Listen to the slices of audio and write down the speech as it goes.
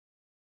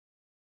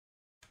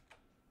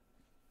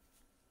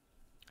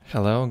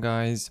Hello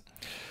guys.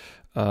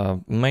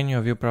 Many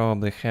of you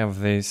probably have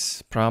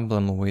this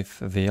problem with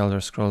the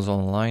Elder Scrolls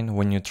Online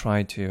when you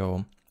try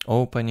to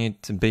open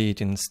it, be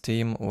it in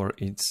Steam or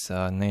its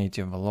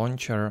native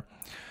launcher.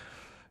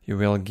 You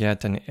will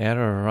get an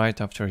error right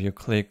after you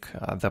click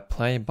the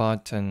play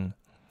button,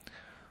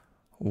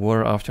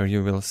 or after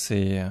you will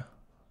see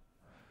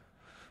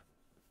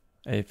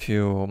a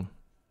few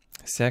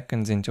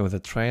seconds into the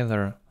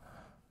trailer.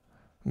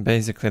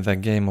 Basically, the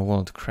game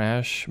won't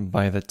crash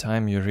by the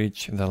time you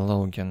reach the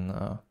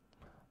login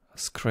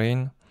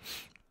screen.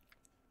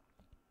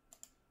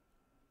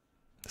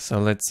 So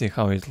let's see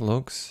how it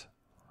looks.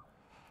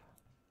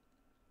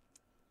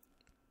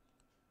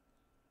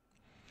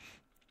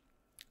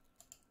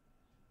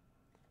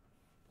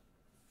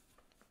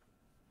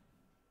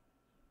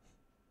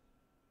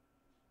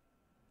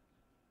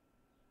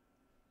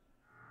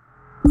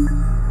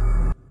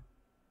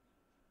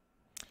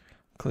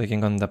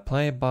 Clicking on the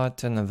play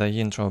button, the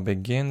intro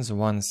begins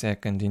 1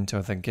 second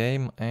into the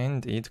game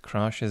and it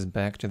crashes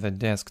back to the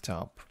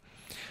desktop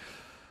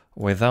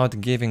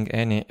without giving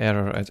any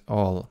error at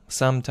all.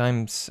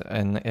 Sometimes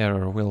an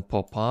error will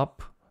pop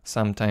up,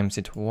 sometimes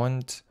it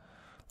won't.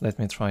 Let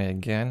me try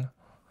again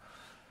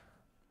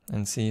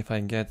and see if I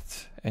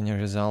get any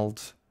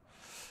result.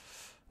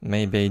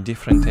 Maybe a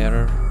different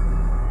error.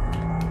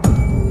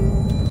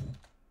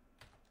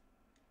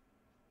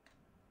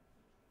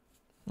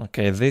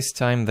 Okay, this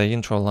time the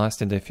intro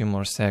lasted a few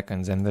more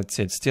seconds and that's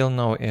it. Still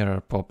no error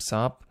pops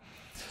up.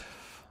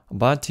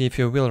 But if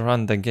you will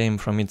run the game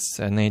from its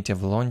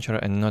native launcher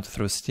and not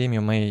through Steam,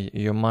 you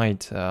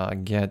might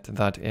get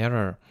that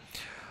error.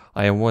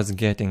 I was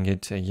getting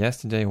it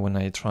yesterday when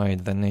I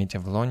tried the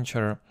native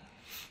launcher.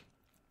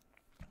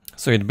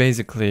 So it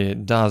basically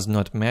does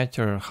not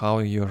matter how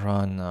you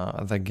run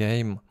the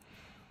game.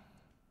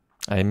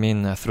 I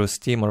mean through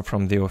Steam or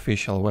from the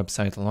official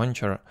website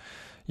launcher.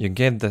 You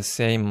get the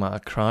same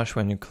crash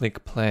when you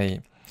click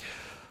play.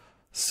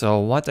 So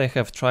what I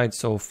have tried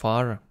so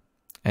far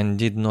and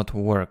did not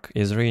work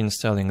is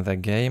reinstalling the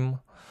game.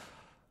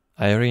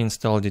 I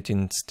reinstalled it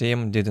in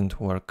Steam, didn't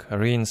work.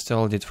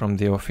 Reinstalled it from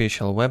the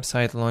official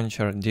website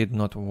launcher, did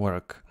not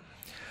work.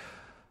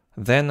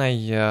 Then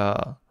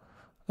I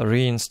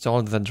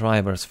reinstalled the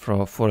drivers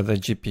for the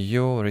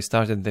GPU,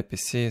 restarted the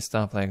PC,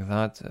 stuff like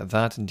that.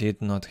 That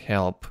did not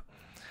help.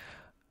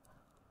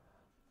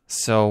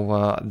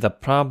 So the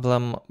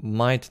problem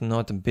might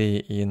not be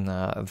in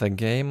the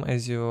game,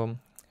 as you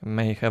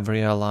may have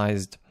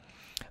realized.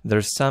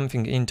 There's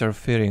something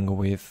interfering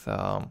with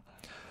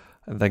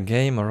the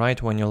game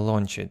right when you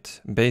launch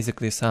it.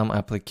 Basically some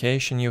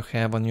application you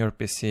have on your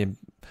PC,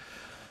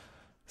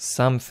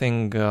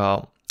 something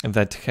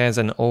that has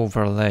an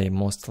overlay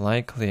most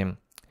likely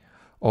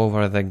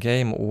over the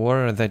game,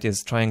 or that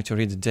is trying to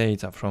read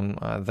data from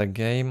the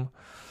game.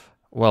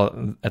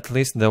 Well, at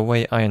least the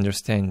way I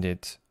understand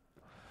it.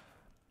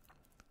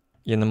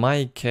 In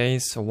my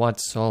case,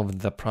 what solved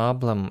the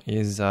problem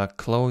is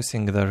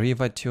closing the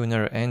Riva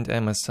tuner and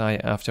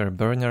MSI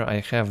Afterburner.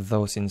 I have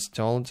those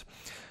installed.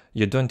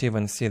 You don't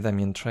even see them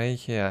in tray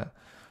here.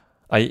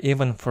 I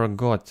even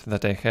forgot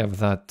that I have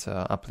that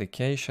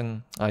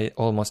application. I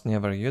almost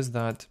never use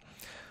that.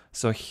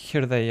 So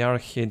here they are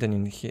hidden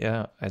in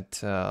here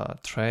at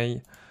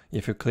tray.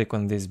 If you click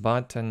on this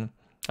button,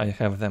 I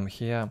have them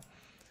here.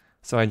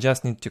 So I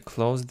just need to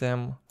close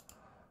them.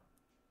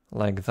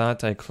 Like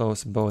that, I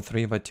close both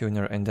Riva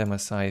tuner and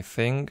MSI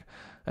thing,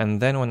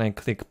 and then when I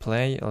click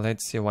play,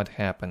 let's see what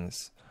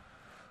happens.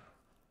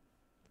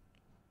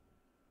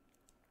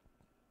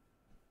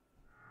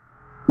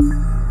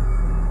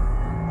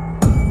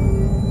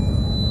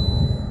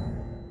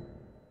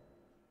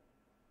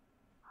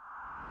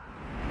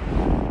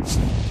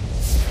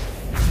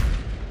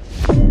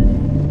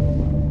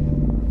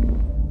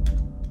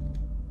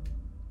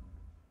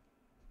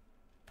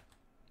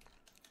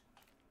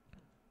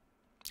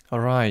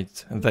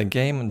 Alright, the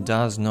game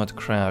does not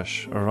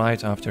crash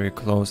right after you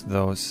close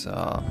those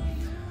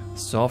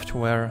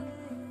software.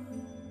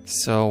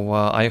 So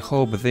I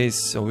hope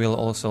this will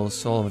also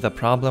solve the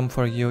problem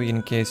for you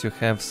in case you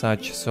have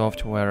such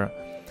software.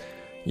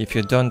 If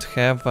you don't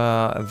have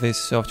this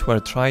software,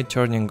 try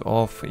turning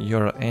off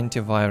your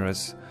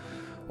antivirus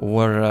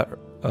or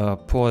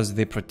pause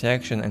the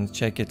protection and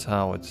check it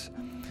out.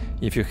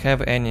 If you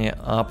have any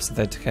apps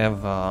that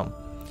have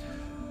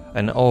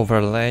an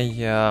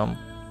overlay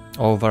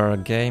over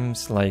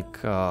games like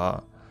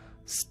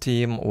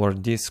Steam or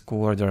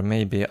Discord or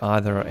maybe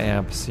other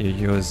apps you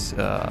use,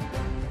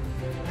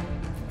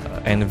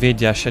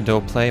 Nvidia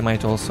Shadow Play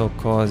might also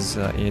cause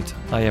it.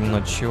 I am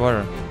not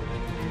sure.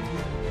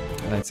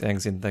 Let's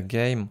exit the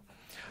game.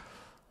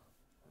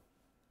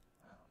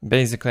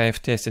 Basically, I've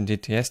tested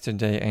it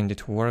yesterday and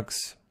it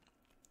works.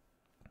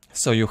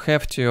 So you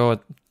have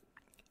to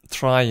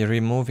try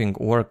removing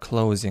or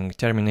closing,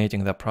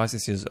 terminating the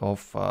processes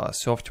of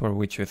software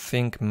which you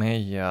think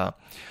may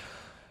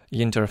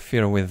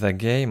interfere with the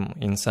game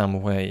in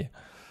some way.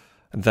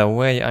 The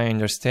way I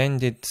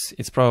understand it,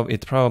 it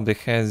probably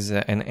has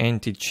an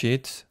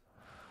anti-cheat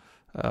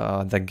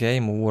the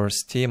game or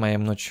Steam. I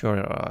am not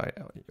sure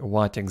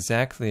what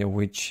exactly,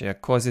 which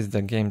causes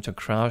the game to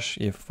crash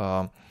if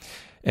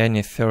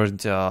any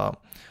third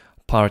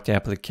party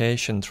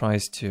application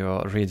tries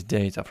to read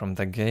data from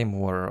the game,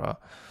 or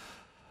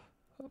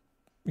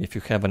if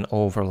you have an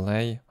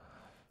overlay.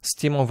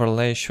 Steam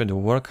overlay should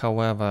work,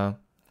 however,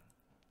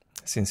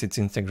 since it's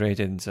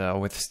integrated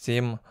with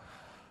Steam.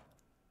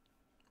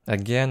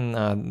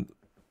 Again,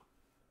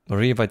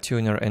 Riva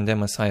Tuner and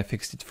MSI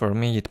fixed it for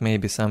me. It may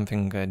be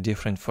something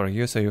different for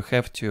you, so you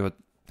have to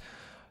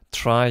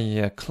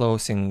try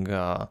closing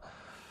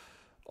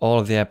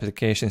all the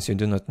applications you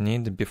do not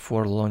need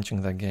before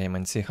launching the game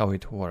and see how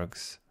it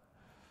works.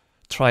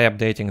 Try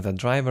updating the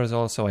drivers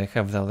also. I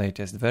have the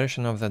latest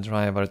version of the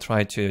driver.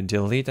 Try to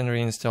delete and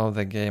reinstall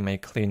the game, a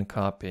clean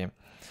copy,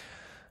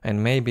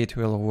 and maybe it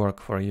will work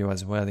for you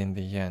as well in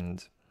the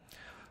end.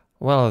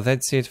 Well,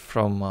 that's it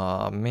from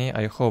me.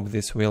 I hope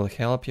this will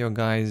help you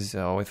guys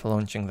with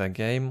launching the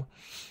game,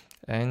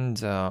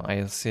 and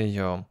I'll see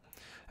you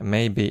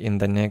maybe in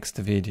the next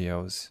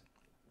videos.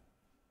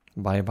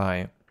 Bye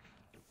bye.